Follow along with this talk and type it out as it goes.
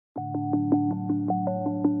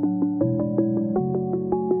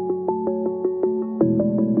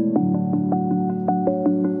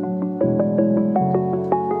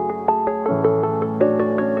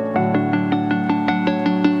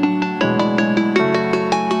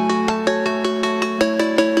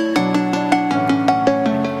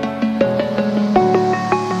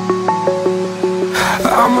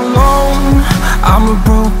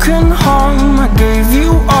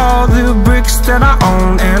that I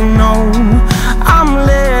own and know. I'm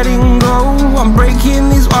letting go, I'm breaking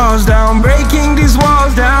these walls down, breaking these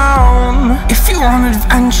walls down. If you want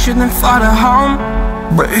adventure, then fly to home,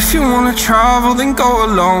 but if you wanna travel, then go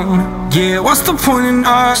alone. Yeah, what's the point in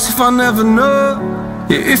us if I never know?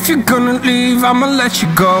 Yeah, if you're gonna leave, I'ma let you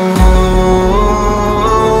go.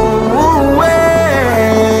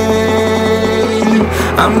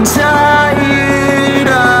 I'm tired